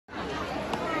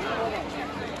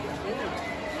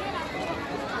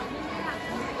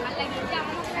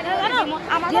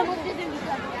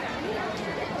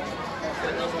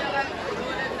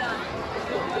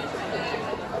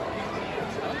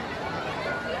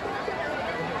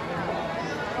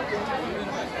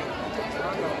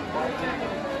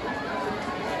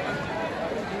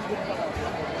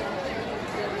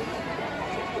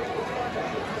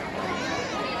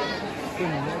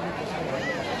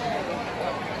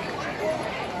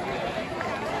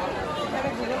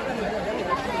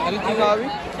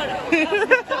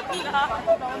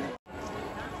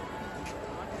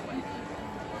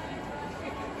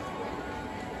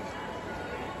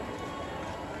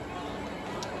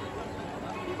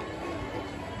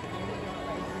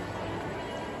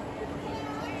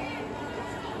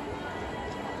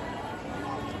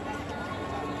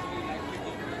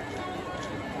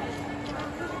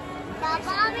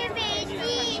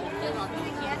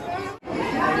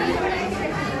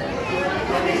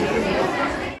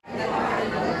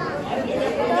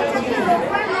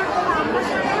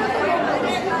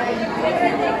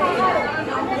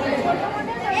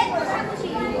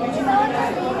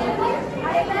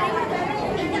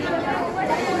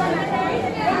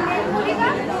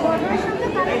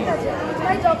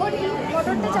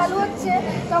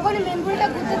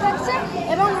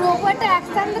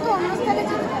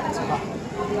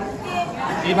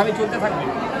এইভাবে চলতে থাকবে।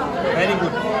 Very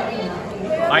good.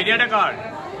 আইডিয়াটা কার?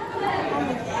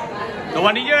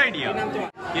 তোমার নিজের আইডিয়া?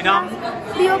 কি নাম?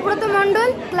 প্রিয়ব্রত মণ্ডল,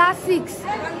 ক্লাস 6।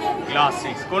 ক্লাস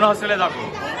 6 কোন হোস্টেলে থাকো?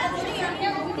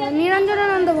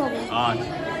 নিরঞ্জনানন্দ ভবন।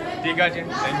 আচ্ছা ঠিক আছে,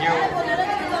 থ্যাংক ইউ।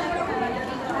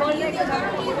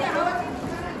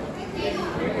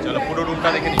 চলো পুরো রুমটা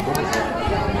দেখে নিই।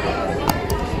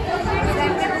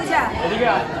 এদিকে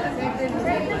আয়।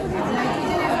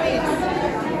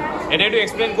 এটা একটু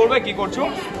এক্সপ্লেইন করবে কি করছো?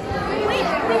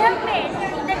 We have made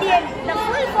the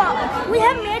full form. We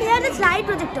have made here the slide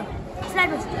projector.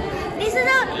 This is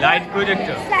a Light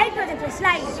projector. Slide projector.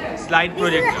 Slide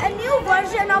projector. This is a new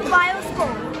version of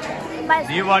Bioscope.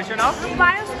 New version of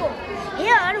Bioscope.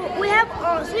 Here we have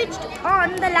switched on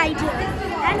the light here,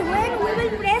 and when we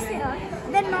will press here,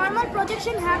 the normal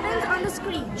projection happens on the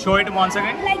screen. Show it once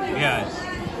again. Like this. Yes.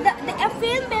 A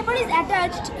film paper is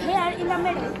attached here in the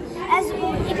middle, as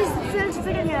it is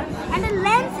fitted here, and the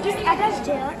lens is attached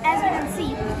here, as you can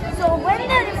see. So when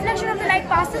the reflection of the light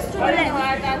passes through the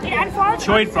lens, it unfolds.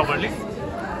 Show it properly.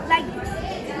 Like this.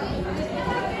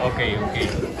 Okay.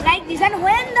 Like this, and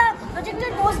when the projector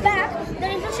goes back, the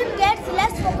reflection gets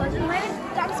less focused, and when it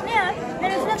comes near, the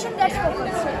reflection gets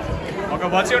focused. Okay,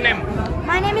 what's your name?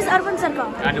 My name is Arpan Sarkar.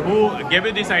 And who gave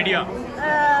you this idea?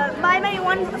 By my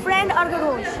one friend, Arga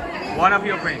Ghosh. One of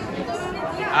your friends.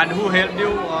 And who helped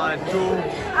you to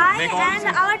make all and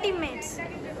this? our teammates.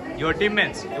 Your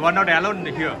teammates. You are not alone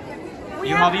here.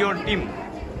 You have your team.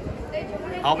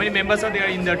 How many members are there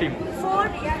in the team? 4,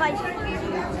 5.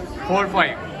 4,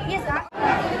 5. Yes, sir.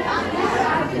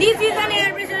 This is an air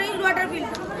pressurized water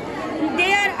filter.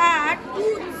 There are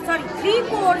 3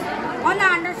 pores on the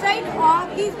underside of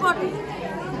this bottle.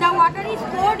 The water is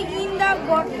poured in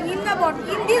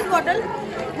this bottle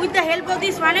with the help of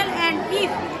this funnel, and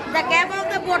if the cap of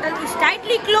the bottle is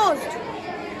tightly closed,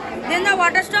 then the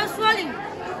water stops flowing.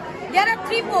 There are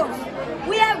 3 pores.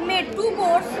 We have made 2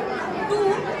 pores to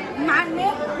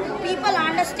make people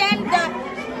understand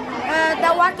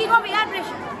the working of air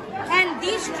pressure, and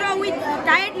this straw with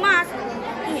tight mask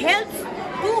helps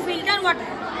to filter water.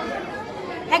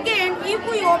 Again, if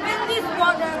we open this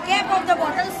cap of the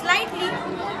bottle slightly,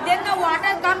 then the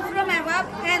water comes from above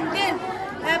and then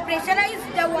pressurize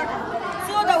the water,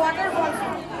 so the water falls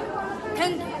out.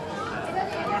 Thank you.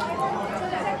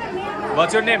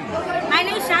 What's your name? My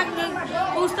name is Shagnik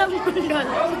Mundal.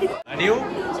 And you?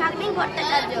 Shagnik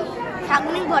Bhattacharya.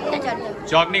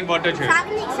 Shagnik Bhattacharya.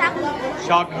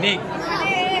 Shagnik.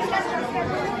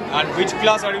 And which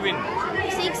class are you in?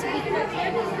 6B.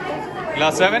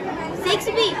 Class 7?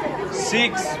 6B.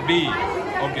 6B.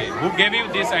 Okay. Who gave you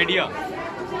this idea?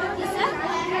 Yes, sir.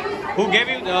 Who gave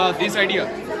you this idea?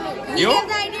 We You? gave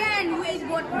the idea and who is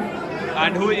what?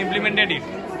 And who implemented it?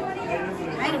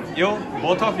 I do. You?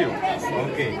 Both of you?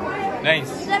 Okay. Nice.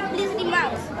 Sir, please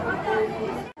remarks.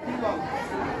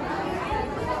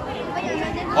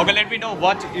 Okay, let me know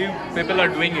what you people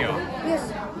are doing here. Yes.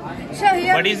 Sir,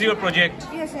 here. What is your project?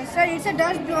 Yes, sir. It's a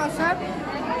dust blower, sir.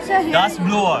 Sir, here. Dust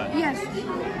blower. Yes.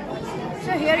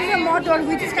 So here is a motor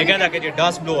which is এখানে connected. দেখে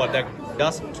dust blower, that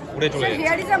dust উড়ে চলে So যাচ্ছে।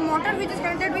 here is a motor which is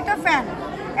connected with a fan,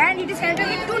 and it is connected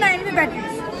with 2 9V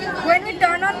batteries. When we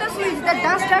turn on the switch, the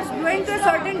dust starts blowing to a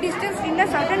certain distance in a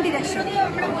certain direction.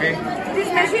 Okay. This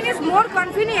machine is more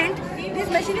convenient.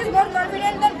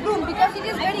 Than broom because it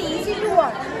is very easy to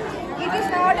work. It is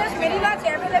nowadays very much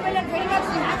available and very much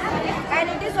simple.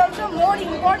 it is also more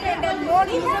important and more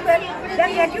usable than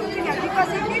vacuum cleaner because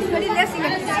it needs very less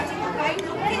electricity.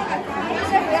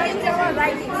 Sir, where is our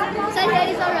writing? Sir, there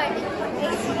is our writing.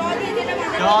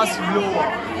 Glass blower.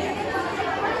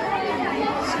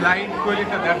 Slide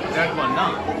quality, that one, na?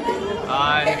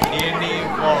 And DNA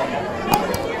form.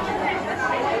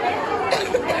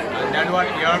 And that one,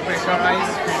 air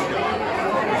pressurized filter.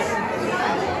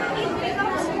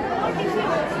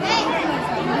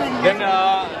 Then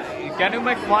can you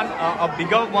make one a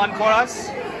bigger one for us?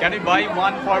 Can we buy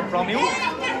one from you?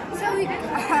 Sir,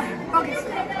 okay,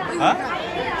 sir. Huh?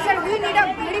 Sir, we need a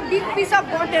very big piece of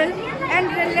bottle and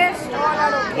less all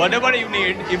around. Whatever you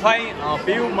need, if I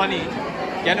pay you money,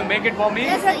 can you make it for me?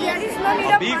 Yes, sir, there is no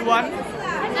need A of big money. one?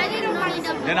 Sir, there is no need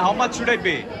of. Then how much should I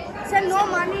pay? Sir, no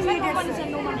money needed. Sir,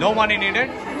 no money. No money needed?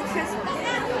 Yes, sir.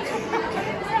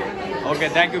 Okay,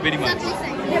 thank you very Sir, much. please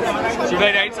sign. Should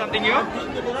I write something here?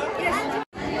 Yes.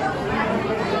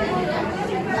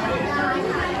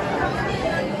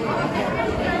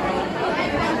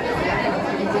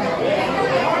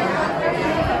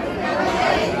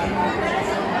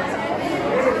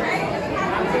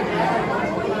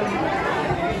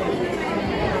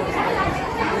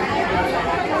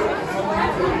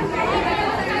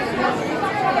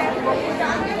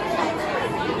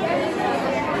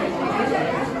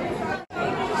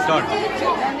 Start.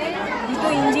 দুটো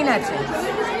engine আছে,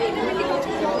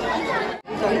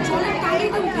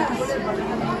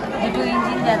 দুটো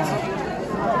engine যাচ্ছে।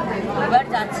 এবার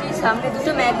যাচ্ছি, সামনে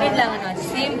দুটো magnet লাগানো আছে,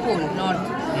 সেম পোল নর্থ।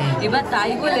 এবার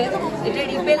তাই বলে এটা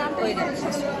রিপেল হয়ে যাচ্ছে,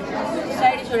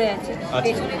 সাইডে সরে যাচ্ছে।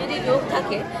 পেছনে যদি লোক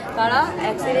থাকে তারা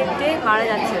অ্যাক্সিডেন্টে মারা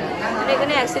যাচ্ছে না, মানে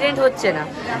এখানে অ্যাক্সিডেন্ট হচ্ছে না।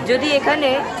 যদি এখানে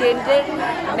ট্রেনের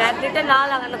ম্যাগনেটটা না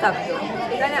লাগানো থাকতো,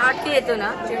 এখানে আটকে যেত না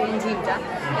ইঞ্জিনটা।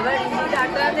 এবার ইঞ্জিনটা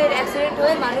আটকাতে অ্যাক্সিডেন্ট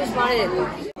হয়ে মানুষ মারা যেত।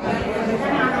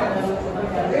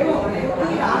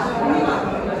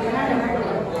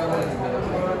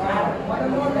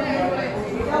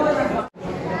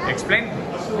 Explain.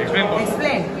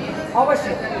 এক্সপ্লেন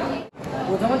অবশ্যই।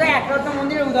 প্রথমত একরত্ন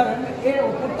মন্দিরের উদাহরণ, এর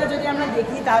ওপরটা যদি আমরা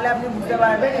দেখি তাহলে আপনি বুঝতে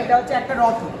পারবেন এটা হচ্ছে একটা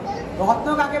রত্ন। রত্ন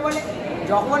কাকে বলে?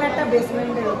 যখন একটা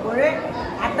বেসমেন্টের উপরে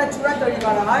একটা চূড়া তৈরি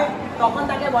করা হয় তখন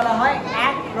তাকে বলা হয়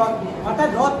এক রত্ন, অর্থাৎ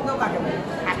রত্ন কাকে বলে।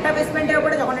 একটা বেসমেন্টের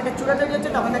উপরে যখন একটা চূড়া তৈরি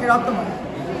হচ্ছে তখন তাকে রত্ন বলে।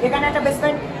 এখানে একটা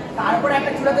বেসমেন্ট, তার উপরে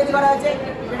একটা চূড়া তৈরি করা হয়েছে,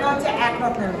 এটা হচ্ছে এক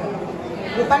রত্নের উপর।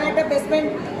 ওখানে একটা বেসমেন্ট,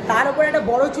 তার উপরে একটা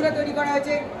বড় চূড়া তৈরি করা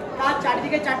হয়েছে, তার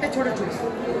চারদিকে চারটে ছোট চূড়া,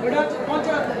 এটা হচ্ছে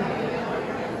পঞ্চরত্ন।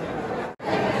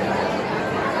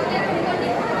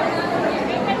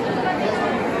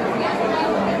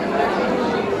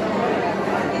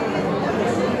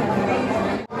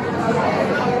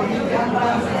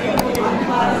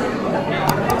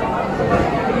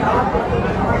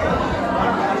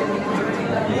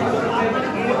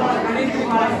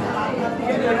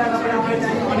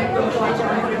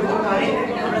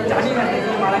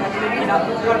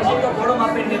 কত বড়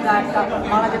মাপের নেতা একটা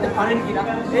মারা যেতে পারেন কিনা,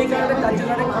 এই কারণে তার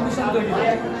জন্য একটা কমিশন তৈরি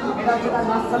হয়েছে। এটা হচ্ছে তার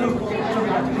নাচ সালুট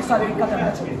ছবিটা, বিশাল বিখ্যাত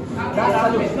একটা ছবি। নাচ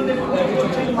সালুট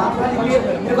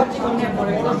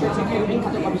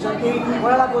বিখ্যাত কমিশন।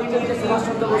 ওনারা বলছেন যে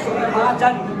সুভাষচন্দ্র বসু মারা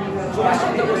যান,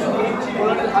 সুভাষচন্দ্র বসুকে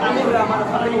কলোনির হাতে করে আমার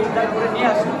হাতে উদ্ধার করে নিয়ে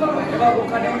আসেন এবং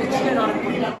ওখানে উনি ছিলেন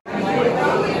অনেকক্ষণ।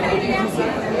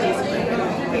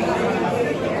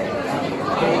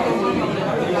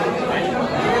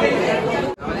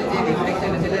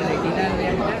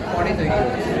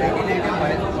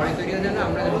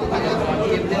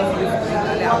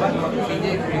 তাহলে আবার সেই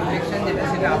যে রিফ্লেকশন যেটা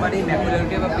সেটা আবার এই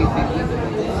ম্যাকুলারিটি বা পিকনিক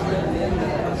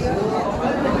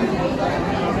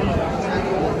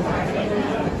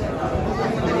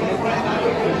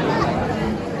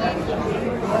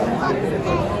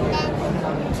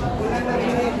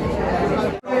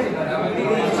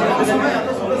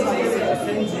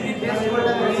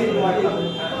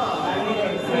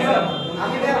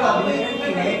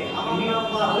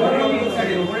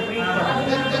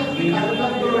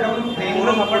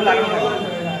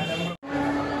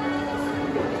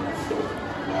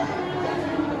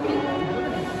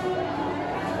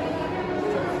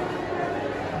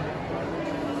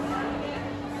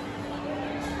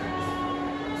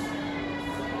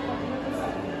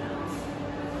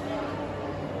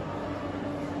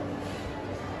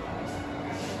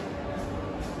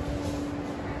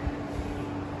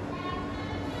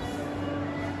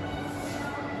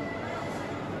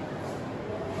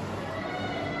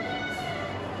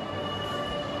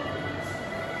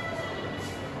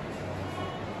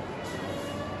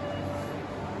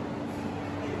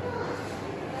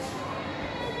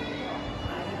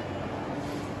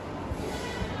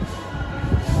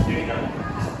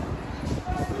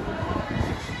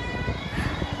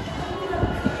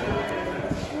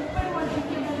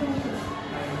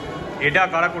এটা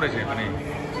কারা করেছে মানে?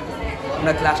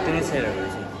 আমরা ক্লাস 10-এর ছেলেরা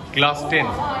করেছি। Class 10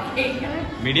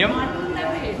 medium,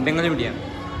 Bengali medium.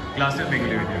 Class 10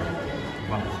 Bengali medium.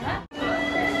 বাহ।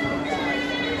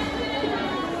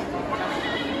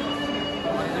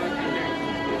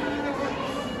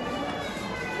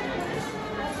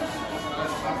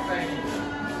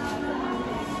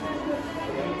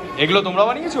 এগুলো তোমরা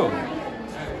বানিয়েছো?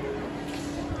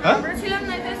 হ্যাঁ, আমরা ছিলাম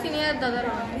না, এটা সিনিয়র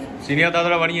দাদারা। সিনিয়র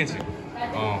দাদারা বানিয়েছে।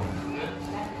 ও,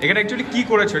 এখানে অ্যাকচুয়ালি কি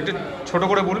করেছো একটু ছোট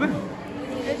করে বলবেন?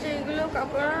 এগুলো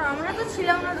কাপড় আমরা তো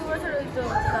ছিলাম না 2 বছর, ওই তো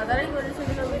দাদারাই করেছে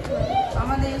এগুলো।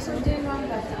 আমাদের এসব যে নাম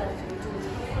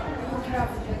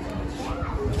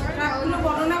এগুলো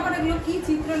বর্ণনা করে, এগুলো কি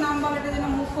চিত্র নাম বলে, এটা যেন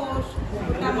মুখোশ,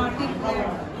 ওটা মাটির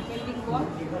পেন্টিং বল,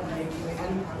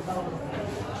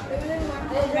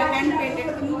 হ্যান্ড পেন্টেড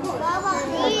মুখোশ,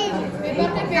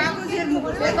 কাগজের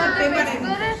মুখোশ, পেপারের।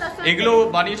 এগুলো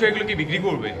বানিয়েছো, এগুলো কি বিক্রি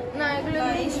করবে? না, এগুলো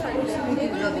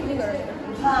বিক্রি করে।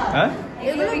 হ্যাঁ,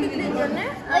 এগুলো বিক্রির জন্য।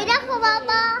 ওই দেখো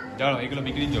বাবা, জানো এগুলো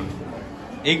বিক্রির জন্য,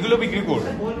 এইগুলো বিক্রি করবে।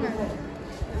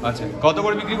 আচ্ছা, কত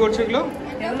করে বিক্রি করছে এগুলো?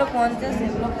 এগুলো 50,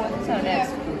 এগুলো 50 আর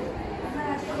 100।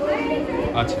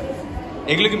 আচ্ছা,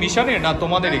 এগুলো কি মিশনের না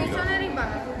তোমাদের? এগুলো মিশনেরই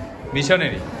বানাবো।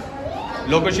 মিশনেরই,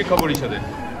 লোকশিক্ষা পরিষদের।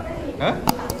 হ্যাঁ,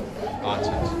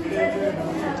 আচ্ছা আচ্ছা,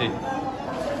 ঠিক।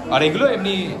 আর এগুলো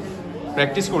এমনি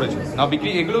প্র্যাকটিস করেছো না বিক্রি?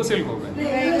 এগুলোও সেল করবে?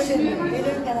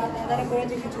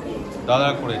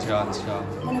 দাদারা করেছে। আচ্ছা,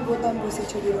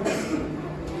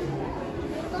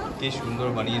 কি সুন্দর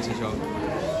বানিয়েছে সব,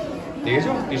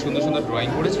 দেখেছো কি সুন্দর সুন্দর ড্রয়িং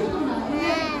করেছে,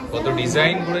 কত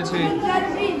ডিজাইন করেছে।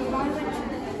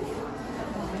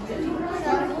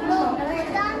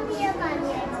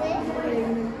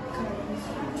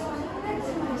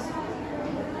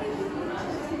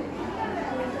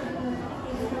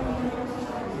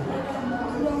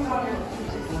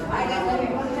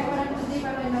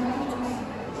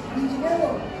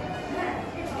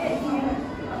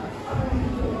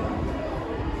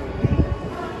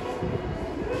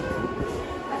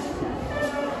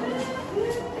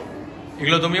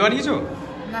 এগুলো তুমি বানিয়েছো?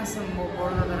 না,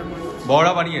 বড় দাদারা বানিয়েছে।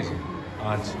 বড়রা বানিয়েছে।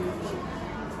 আচ্ছা,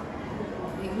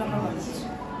 এগুলো আমরা বানিয়েছি।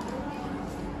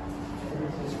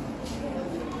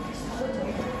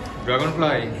 ড্রাগন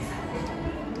ফ্লাই,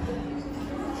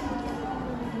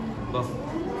 বাহ,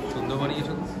 সুন্দর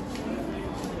বানিয়েছো।